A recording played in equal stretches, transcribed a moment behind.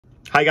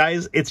Hi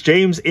guys, it's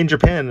James in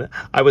Japan.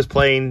 I was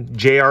playing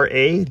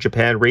JRA,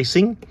 Japan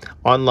Racing,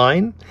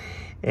 online.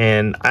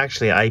 And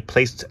actually, I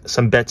placed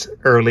some bets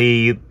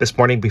early this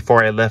morning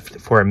before I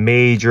left for a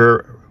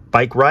major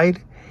bike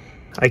ride.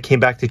 I came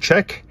back to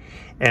check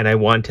and I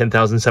won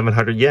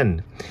 10,700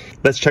 yen.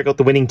 Let's check out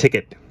the winning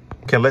ticket.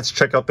 Okay, let's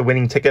check out the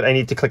winning ticket. I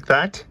need to click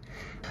that.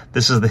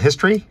 This is the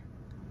history.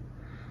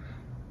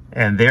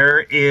 And there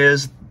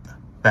is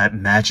that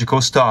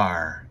magical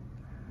star.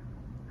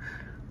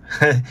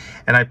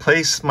 And I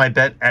placed my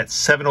bet at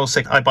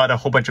 706. I bought a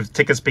whole bunch of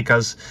tickets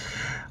because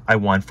I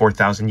won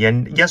 4,000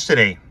 yen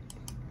yesterday.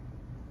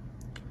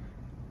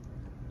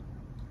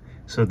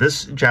 So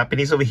this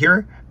Japanese over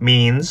here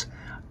means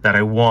that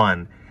I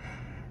won.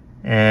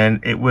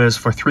 And it was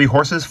for 3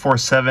 horses for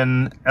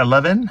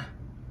 711.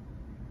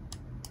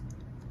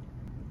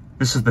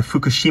 This is the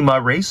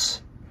Fukushima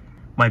race.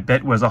 My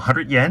bet was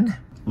 100 yen.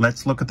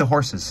 Let's look at the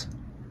horses.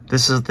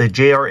 This is the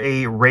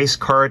JRA race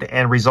card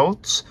and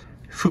results.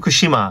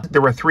 Fukushima.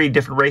 There were 3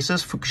 different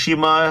races,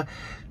 Fukushima,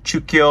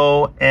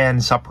 Chukyo, and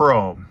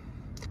Sapporo.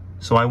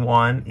 So I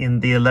won in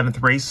the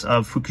 11th race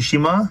of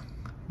Fukushima.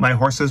 My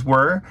horses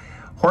were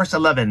horse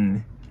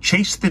 11,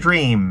 Chase the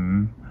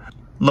Dream,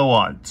 low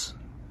odds.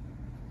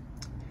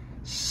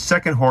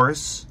 Second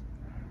horse,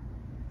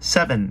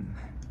 7,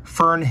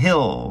 Fern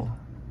Hill,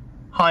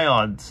 high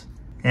odds.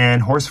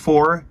 And horse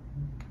 4,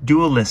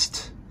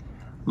 Duelist,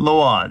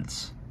 low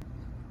odds.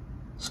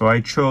 So I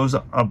chose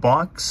a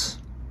box.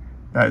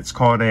 That's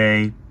called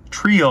a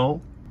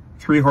trio,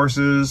 3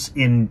 horses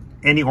in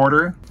any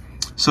order.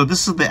 So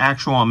this is the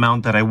actual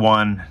amount that I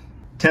won,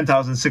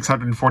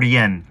 10,640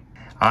 yen.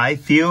 I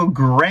feel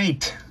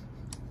great.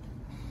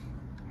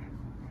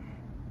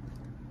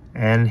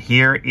 And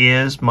here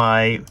is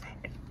my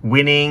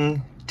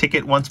winning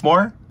ticket once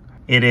more.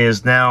 It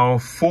is now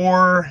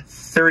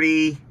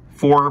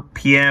 4:34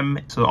 p.m.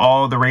 So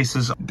all the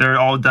races, they're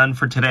all done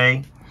for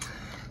today.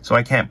 So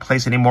I can't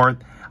place anymore.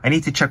 I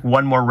need to check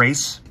one more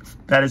race.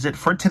 That is it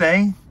for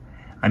today.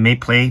 I may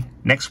play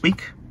next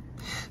week.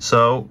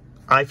 So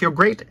I feel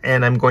great,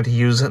 and I'm going to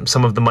use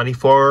some of the money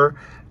for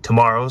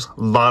tomorrow's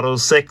Lotto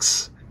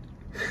 6.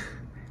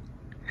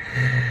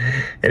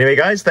 Anyway,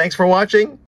 guys, thanks for watching.